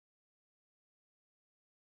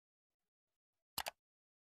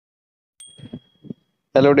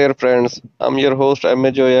Hello dear friends, I'm your host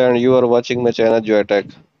Joya and you are watching my channel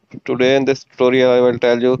JoyTech. Today in this tutorial I will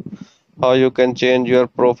tell you how you can change your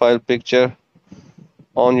profile picture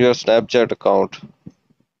on your Snapchat account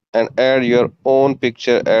and add your own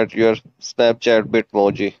picture at your Snapchat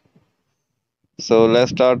Bitmoji. So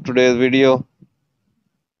let's start today's video.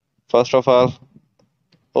 First of all,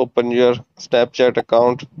 open your Snapchat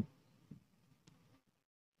account.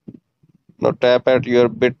 Now tap at your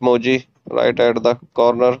Bitmoji right at the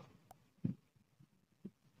corner.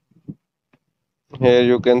 Here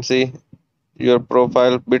you can see your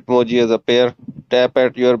profile Bitmoji as a pair. Tap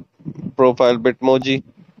at your profile Bitmoji.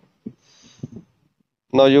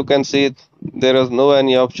 Now you can see there is no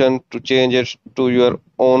any option to change it to your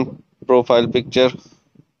own profile picture.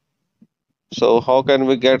 So how can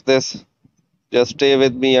we get this? Just stay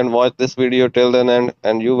with me and watch this video till the end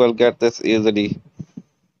and you will get this easily.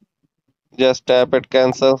 Just tap it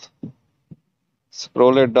cancel,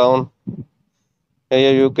 scroll it down.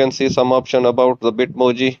 Here you can see some option about the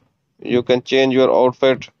Bitmoji. You can change your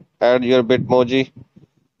outfit, add your Bitmoji,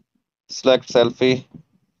 select selfie.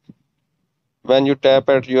 When you tap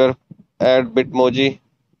at your add Bitmoji,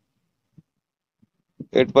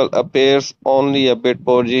 it will appears only a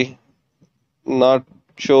Bitmoji, not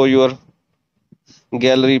show your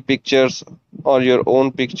gallery pictures or your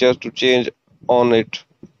own picture to change on it.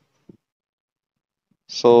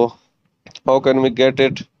 So how can we get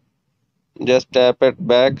it? Just tap it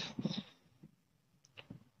back.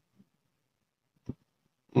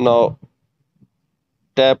 Now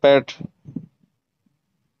tap at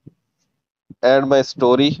add my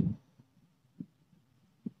story.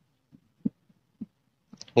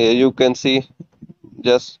 Here you can see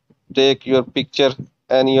just take your picture,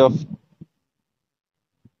 any of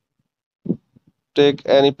take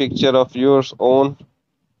any picture of yours own.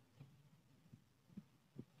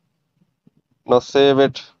 Now save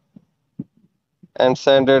it and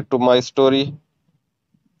send it to my story.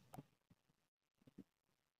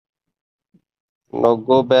 Now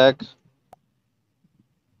go back.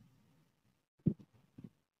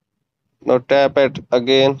 Now tap it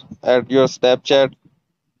again at your Snapchat.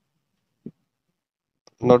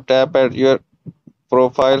 Now tap at your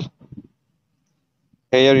profile.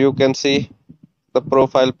 Here you can see the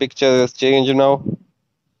profile picture is changed now.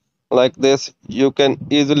 Like this, you can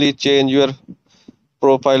easily change your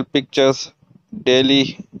profile pictures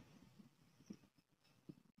daily.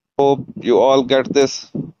 Hope you all get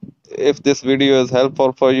this. If this video is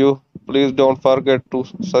helpful for you, please don't forget to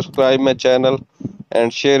subscribe my channel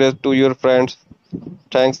and share it to your friends.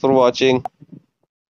 Thanks for watching.